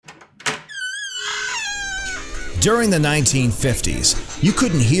During the 1950s, you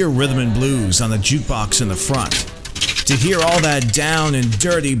couldn't hear rhythm and blues on the jukebox in the front. To hear all that down and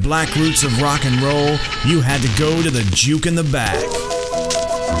dirty black roots of rock and roll, you had to go to the juke in the back.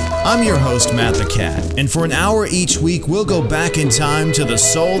 I'm your host, Matt the Cat, and for an hour each week, we'll go back in time to the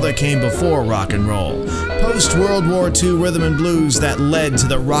soul that came before rock and roll, post-World War II rhythm and blues that led to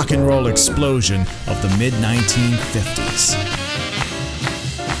the rock and roll explosion of the mid-1950s.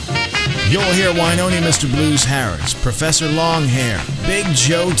 You'll hear Wynonie Mr. Blues Harris, Professor Longhair, Big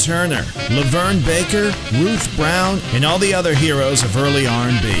Joe Turner, Laverne Baker, Ruth Brown, and all the other heroes of early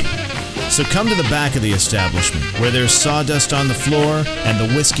R&B. So come to the back of the establishment, where there's sawdust on the floor and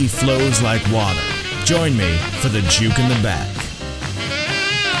the whiskey flows like water. Join me for the Juke in the Back.